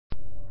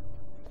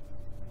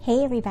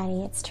Hey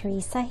everybody, it's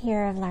Theresa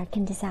here of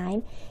Larkin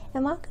Design,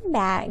 and welcome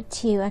back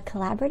to a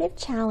collaborative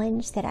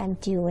challenge that I'm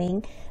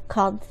doing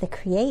called the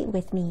Create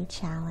With Me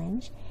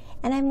Challenge.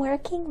 And I'm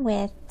working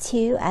with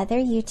two other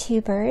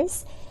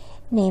YouTubers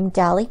named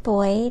Dollie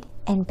Boyd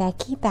and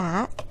Becky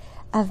Back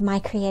of My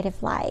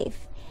Creative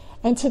Life.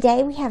 And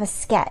today we have a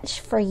sketch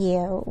for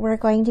you. We're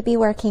going to be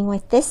working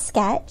with this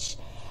sketch,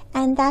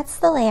 and that's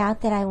the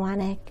layout that I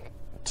want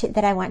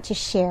to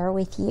share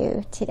with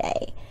you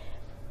today.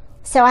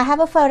 So I have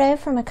a photo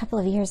from a couple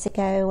of years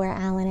ago where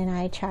Alan and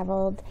I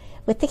traveled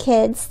with the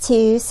kids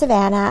to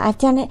Savannah. I've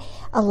done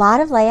a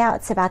lot of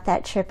layouts about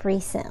that trip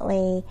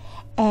recently,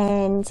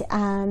 and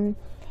then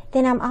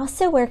I'm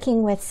also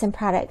working with some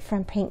product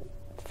from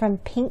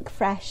Pink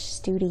Fresh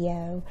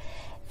Studio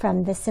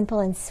from the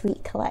Simple and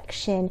Sweet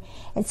collection.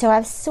 And so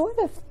I've sort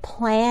of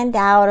planned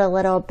out a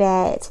little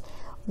bit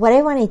what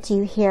I want to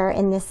do here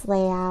in this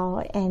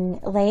layout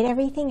and laid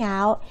everything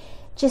out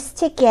just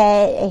to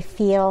get a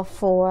feel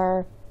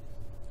for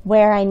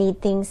where I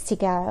need things to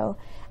go.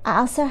 I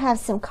also have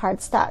some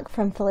cardstock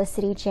from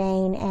Felicity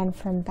Jane and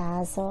from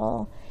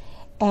Basil,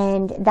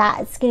 and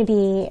that's going to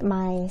be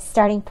my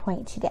starting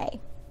point today.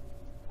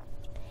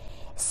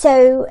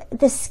 So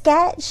the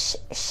sketch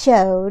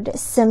showed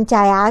some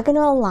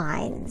diagonal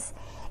lines,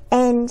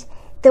 and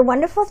the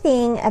wonderful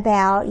thing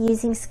about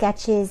using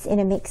sketches in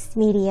a mixed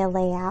media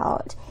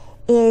layout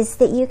is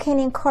that you can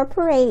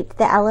incorporate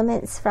the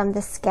elements from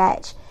the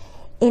sketch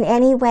in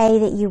any way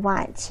that you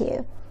want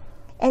to.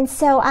 And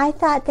so I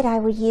thought that I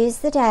would use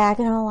the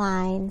diagonal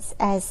lines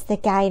as the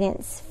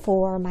guidance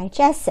for my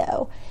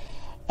gesso.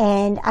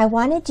 And I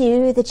want to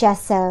do the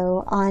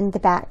gesso on the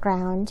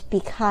background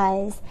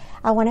because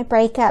I want to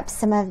break up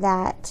some of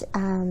that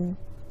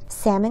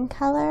salmon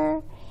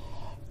color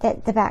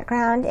that the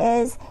background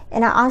is.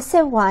 And I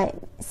also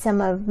want some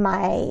of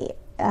my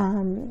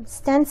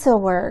stencil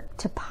work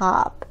to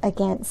pop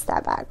against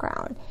that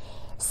background.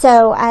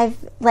 So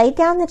I've laid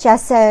down the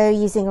gesso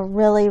using a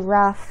really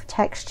rough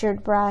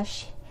textured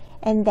brush,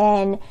 and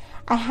then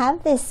I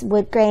have this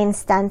wood grain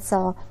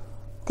stencil.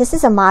 This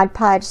is a Mod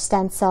Podge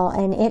stencil,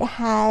 and it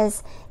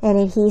has an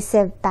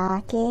adhesive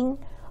backing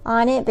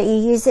on it, but you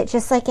use it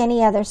just like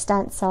any other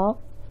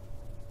stencil.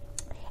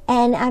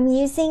 And I'm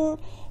using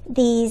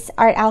these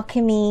Art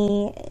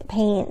Alchemy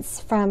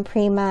paints from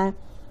Prima.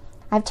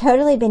 I've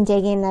totally been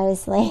digging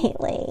those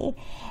lately,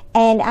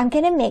 and I'm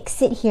going to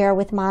mix it here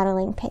with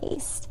modeling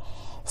paste.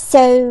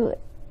 So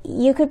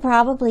you could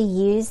probably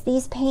use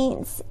these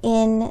paints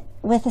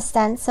with a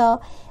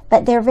stencil,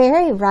 but they're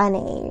very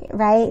runny,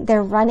 right?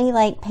 They're runny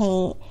like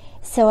paint.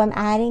 So I'm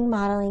adding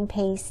modeling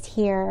paste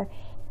here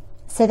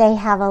so they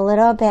have a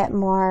little bit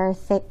more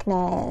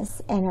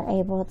thickness and are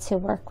able to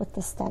work with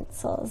the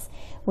stencils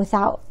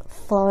without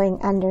flowing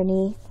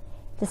underneath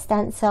the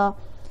stencil.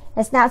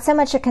 It's not so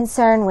much a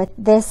concern with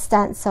this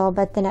stencil,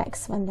 but the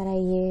next one that I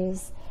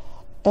use,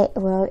 it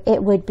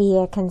would be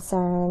a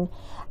concern.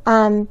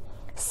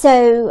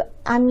 So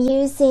I'm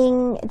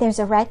using, there's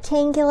a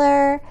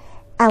rectangular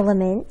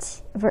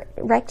element,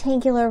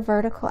 rectangular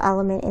vertical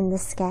element in the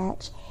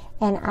sketch,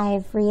 and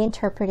I've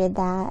reinterpreted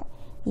that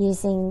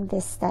using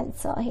this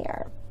stencil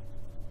here.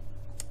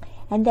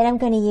 And then I'm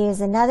going to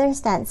use another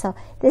stencil.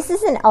 This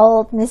is an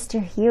old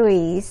Mr.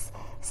 Huey's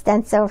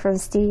stencil from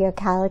Studio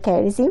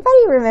Calico. Does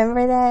anybody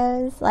remember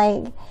those?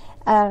 Like,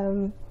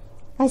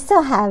 I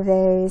still have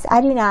those. I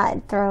do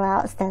not throw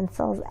out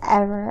stencils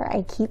ever.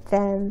 I keep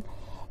them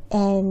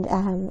and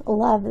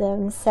love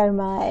them so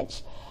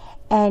much.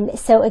 And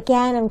so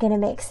again, I'm going to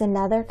mix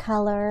another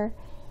color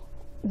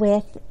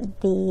with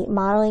the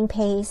modeling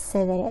paste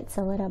so that it's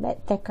a little bit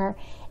thicker.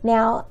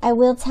 Now, I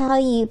will tell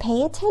you,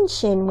 pay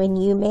attention when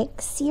you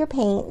mix your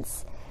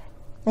paints,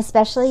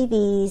 especially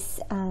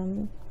these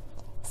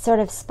sort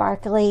of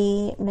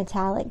sparkly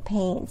metallic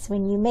paints.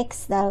 When you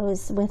mix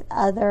those with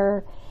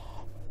other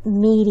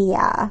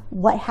media,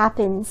 what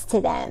happens to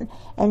them?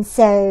 And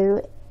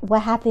so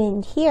what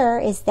happened here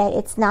is that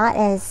it's not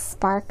as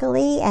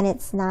sparkly and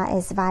it's not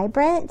as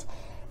vibrant,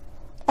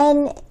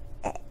 and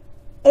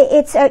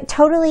it's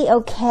totally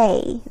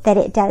okay that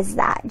it does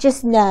that.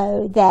 Just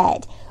know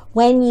that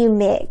when you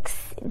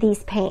mix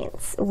these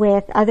paints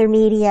with other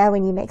media,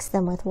 when you mix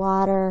them with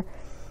water,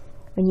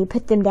 when you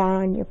put them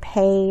down on your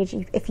page,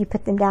 if you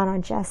put them down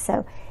on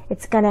gesso,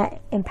 it's going to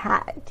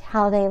impact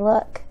how they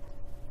look.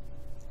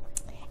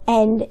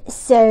 And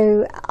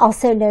so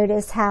also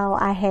notice how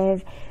I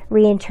have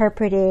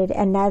reinterpreted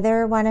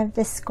another one of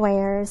the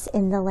squares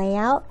in the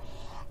layout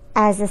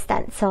as a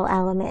stencil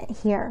element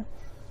here.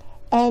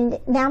 And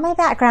now my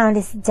background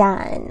is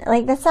done.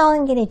 Like, that's all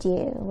I'm going to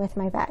do with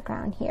my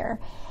background here.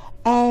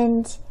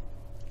 And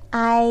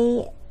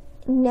I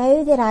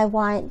know that I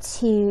want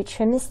to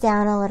trim this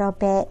down a little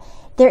bit.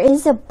 There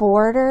is a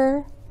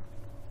border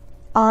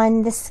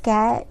on the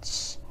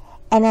sketch,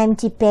 and I'm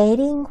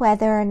debating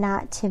whether or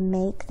not to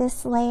make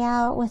this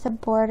layout with a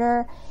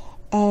border.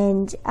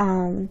 And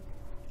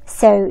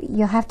so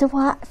you'll have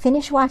to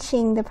finish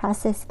watching the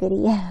process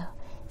video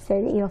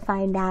so that you'll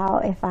find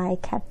out if I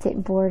kept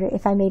it bordered,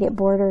 if I made it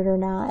bordered or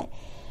not.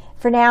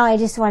 for now, I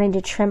just wanted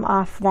to trim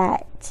off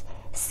that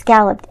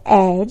scalloped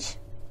edge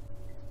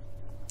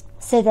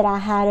so that I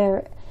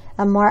had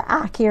a more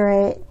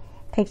accurate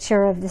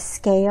picture of the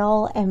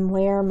scale and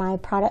where my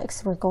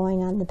products were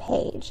going on the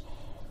page.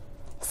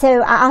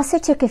 So I also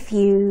took a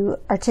few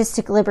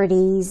artistic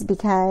liberties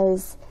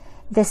because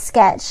the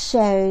sketch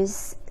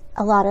shows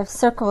a lot of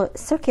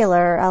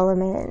circular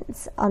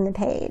elements on the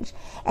page.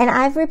 And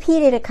I've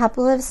repeated a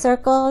couple of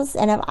circles,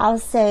 and I've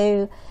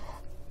also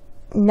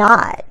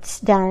not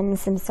done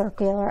some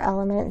circular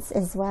elements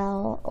as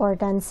well, or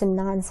done some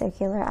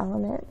non-circular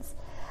elements.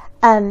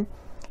 And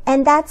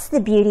that's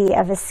the beauty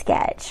of a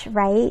sketch,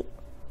 right?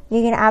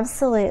 You can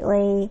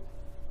absolutely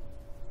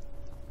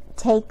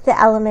take the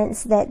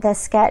elements that the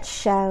sketch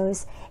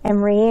shows and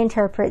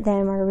reinterpret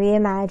them or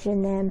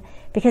reimagine them,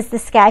 because the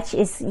sketch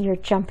is your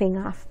jumping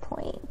off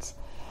point.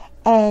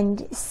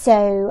 And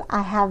so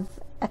I have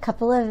a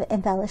couple of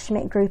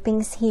embellishment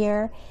groupings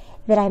here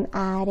that I'm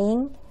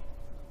adding.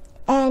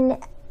 And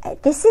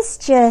this is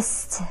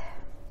just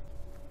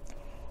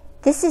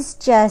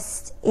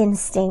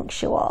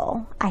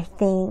instinctual, I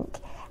think.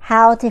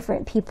 How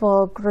different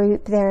people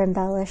group their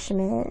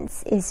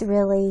embellishments is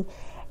really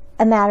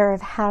a matter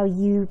of how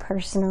you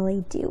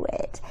personally do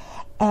it.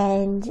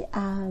 And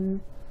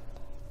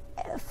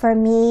for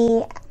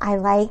me, I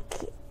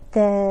like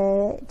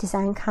the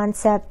design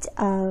concept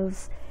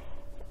of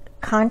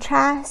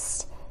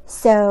contrast.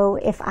 So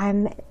if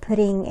I'm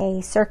putting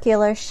a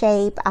circular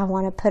shape, I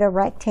want to put a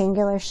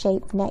rectangular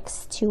shape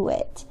next to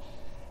it.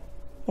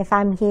 If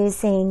I'm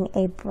using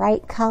a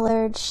bright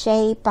colored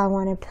shape, I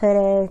want to put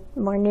a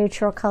more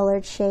neutral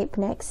colored shape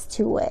next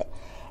to it.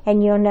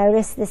 And you'll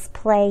notice this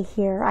play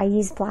here. I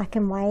use black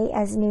and white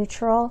as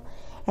neutral.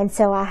 And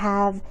so I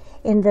have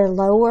in the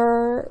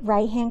lower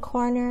right-hand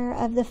corner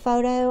of the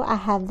photo, I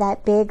have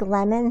that big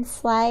lemon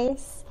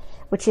slice,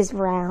 which is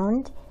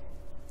round.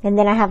 And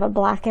then I have a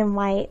black and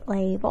white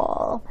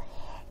label,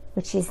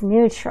 which is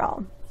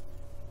neutral.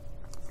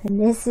 And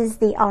this is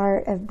the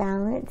art of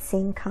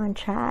balancing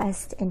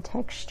contrast and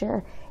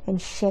texture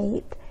and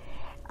shape.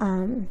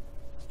 And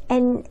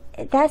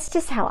that's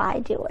just how I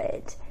do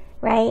it,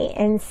 right?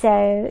 And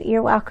so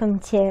you're welcome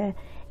to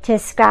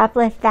scrap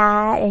lift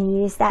that and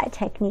use that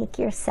technique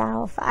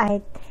yourself.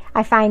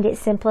 I find it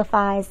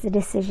simplifies the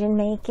decision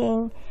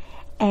making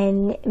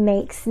and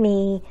makes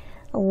me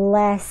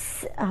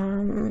less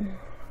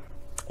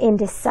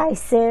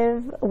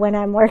indecisive when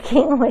I'm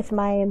working with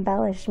my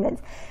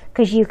embellishments,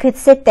 because you could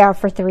sit there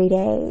for 3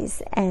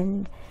 days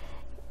and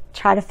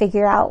try to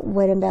figure out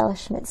what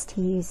embellishments to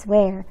use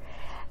where.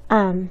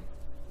 And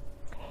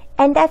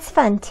that's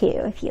fun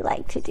too, if you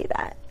like to do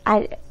that.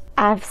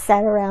 I've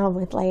sat around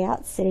with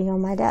layouts sitting on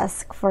my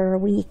desk for a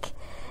week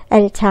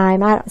at a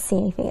time. I don't see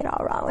anything at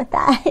all wrong with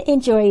that.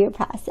 Enjoy your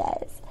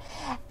process.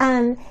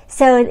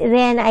 So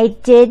then I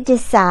did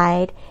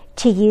decide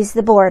to use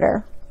the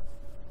border.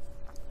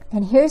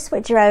 And here's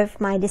what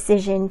drove my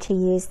decision to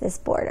use this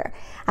border.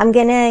 I'm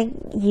going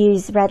to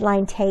use red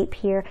line tape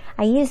here.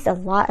 I used a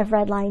lot of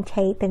red line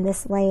tape in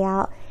this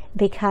layout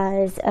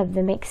because of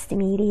the mixed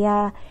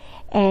media,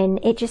 and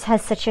it just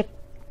has such a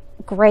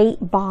great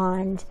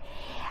bond.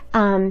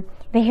 But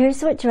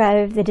here's what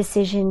drove the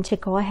decision to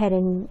go ahead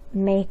and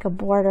make a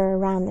border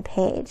around the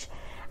page.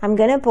 I'm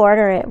going to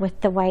border it with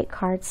the white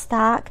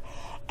cardstock,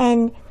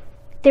 and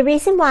the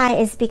reason why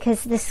is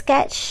because the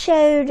sketch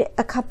showed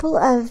a couple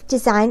of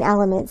design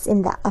elements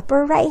in the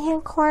upper right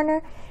hand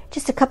corner,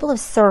 just a couple of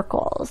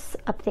circles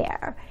up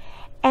there.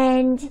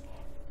 And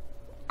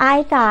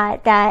I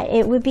thought that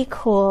it would be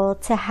cool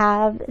to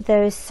have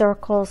those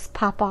circles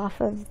pop off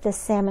of the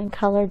salmon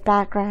colored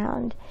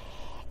background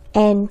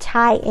and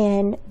tie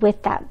in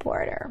with that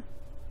border.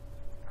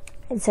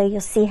 And so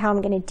you'll see how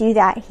I'm going to do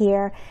that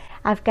here.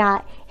 I've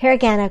got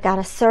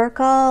a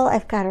circle,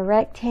 I've got a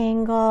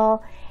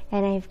rectangle,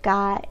 and I've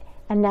got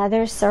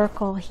another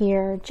circle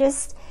here,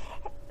 just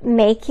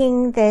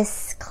making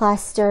this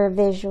cluster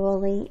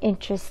visually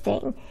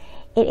interesting.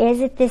 It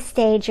is at this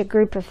stage a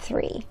group of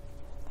 3.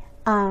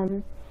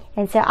 And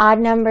so odd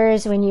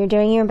numbers, when you're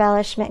doing your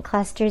embellishment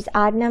clusters,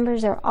 odd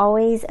numbers are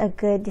always a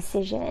good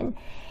decision.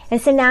 And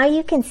so now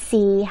you can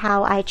see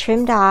how I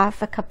trimmed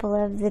off a couple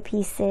of the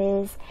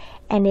pieces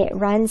and it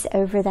runs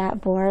over that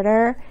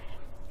border,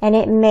 and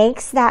it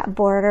makes that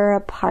border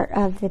a part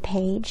of the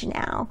page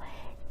now.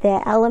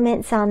 The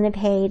elements on the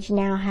page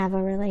now have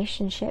a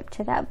relationship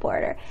to that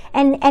border.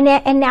 And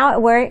now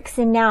it works,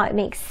 and now it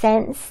makes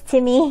sense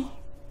to me.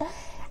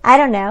 I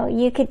don't know,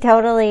 you could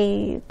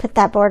totally put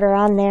that border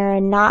on there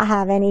and not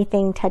have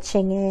anything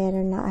touching it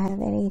or not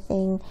have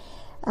anything,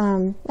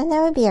 and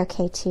that would be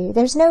okay too.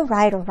 There's no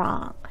right or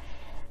wrong.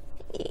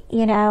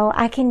 You know,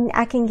 I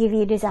can give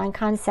you design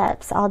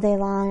concepts all day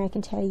long. I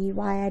can tell you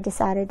why I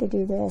decided to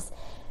do this.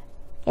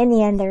 In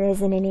the end, there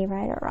isn't any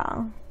right or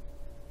wrong.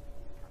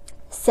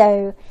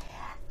 So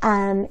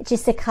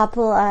just a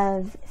couple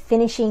of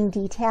finishing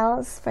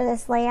details for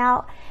this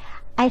layout.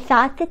 I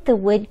thought that the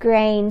wood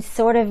grain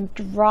sort of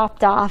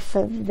dropped off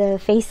of the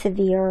face of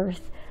the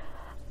earth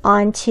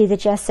onto the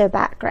gesso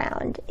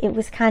background. It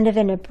was kind of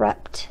an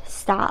abrupt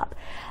stop.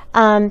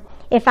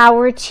 If I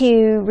were to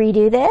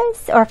redo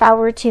this, or if I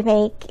were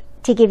to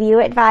give you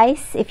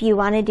advice, if you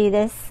want to do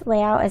this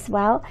layout as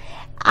well,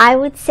 I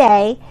would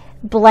say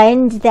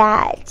blend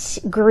that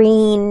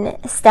green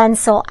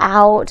stencil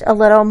out a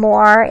little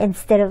more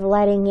instead of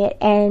letting it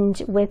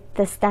end with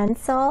the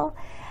stencil,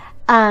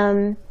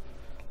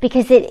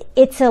 because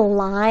it's a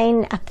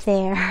line up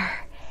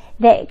there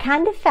that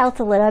kind of felt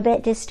a little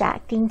bit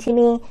distracting to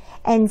me.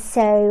 And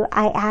so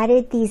I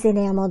added these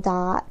enamel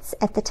dots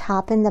at the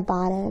top and the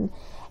bottom.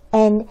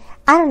 And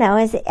I don't know,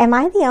 am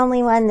I the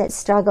only one that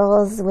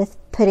struggles with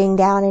putting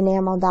down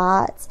enamel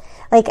dots?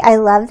 Like, I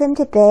love them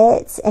to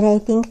bits, and I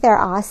think they're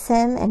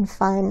awesome and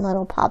fun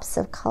little pops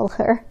of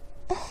color.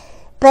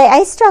 But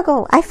I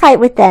fight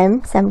with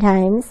them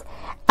sometimes.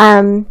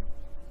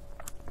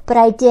 But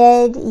I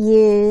did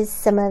use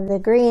some of the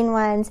green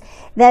ones.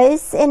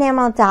 Those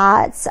enamel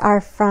dots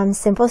are from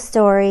Simple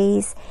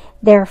Stories.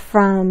 They're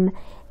from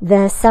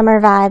the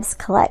Summer Vibes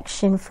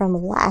collection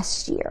from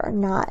last year,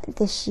 not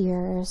this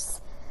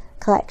year's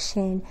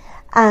collection.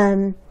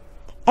 And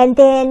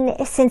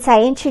then since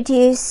I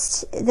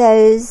introduced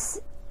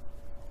those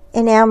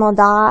enamel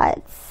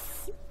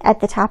dots at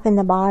the top and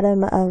the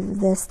bottom of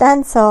the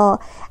stencil,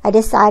 I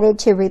decided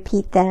to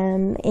repeat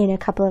them in a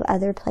couple of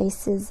other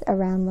places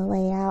around the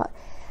layout.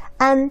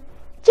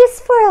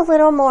 Just for a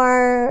little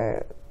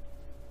more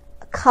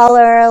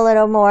color, a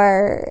little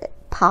more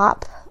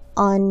pop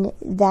on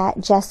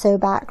that gesso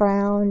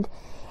background,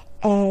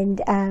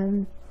 and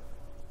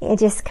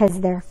just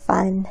because they're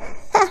fun.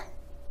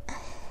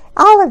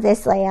 All of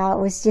this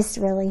layout was just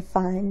really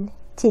fun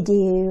to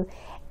do,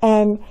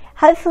 and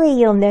hopefully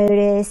you'll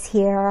notice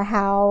here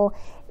how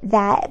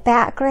that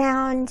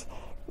background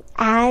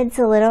adds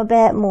a little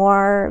bit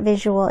more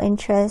visual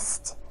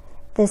interest.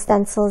 The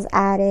stencils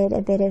added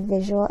a bit of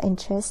visual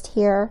interest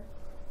here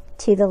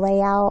to the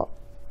layout,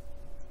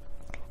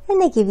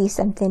 and they give you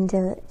something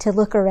to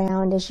look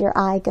around as your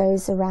eye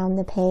goes around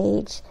the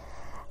page.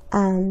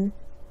 I'm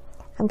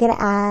going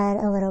to add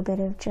a little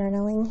bit of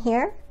journaling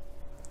here,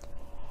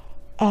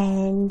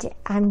 and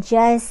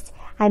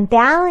I'm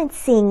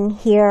balancing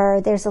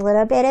here. There's a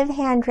little bit of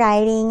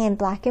handwriting in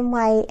black and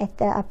white at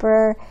the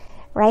upper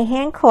right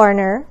hand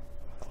corner,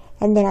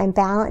 and then I'm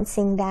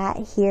balancing that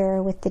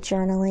here with the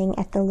journaling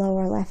at the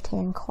lower left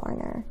hand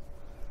corner.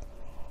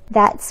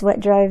 That's what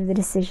drove the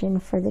decision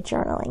for the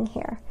journaling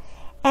here.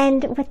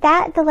 And with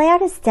that, the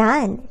layout is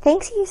done.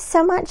 Thanks you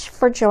so much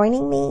for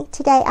joining me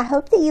today. I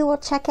hope that you will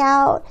check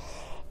out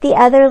the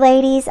other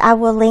ladies. I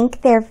will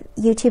link their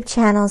YouTube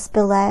channels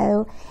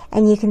below,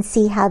 and you can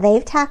see how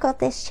they've tackled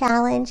this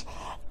challenge.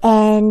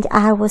 And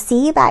I will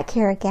see you back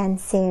here again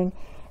soon.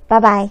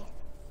 Bye-bye.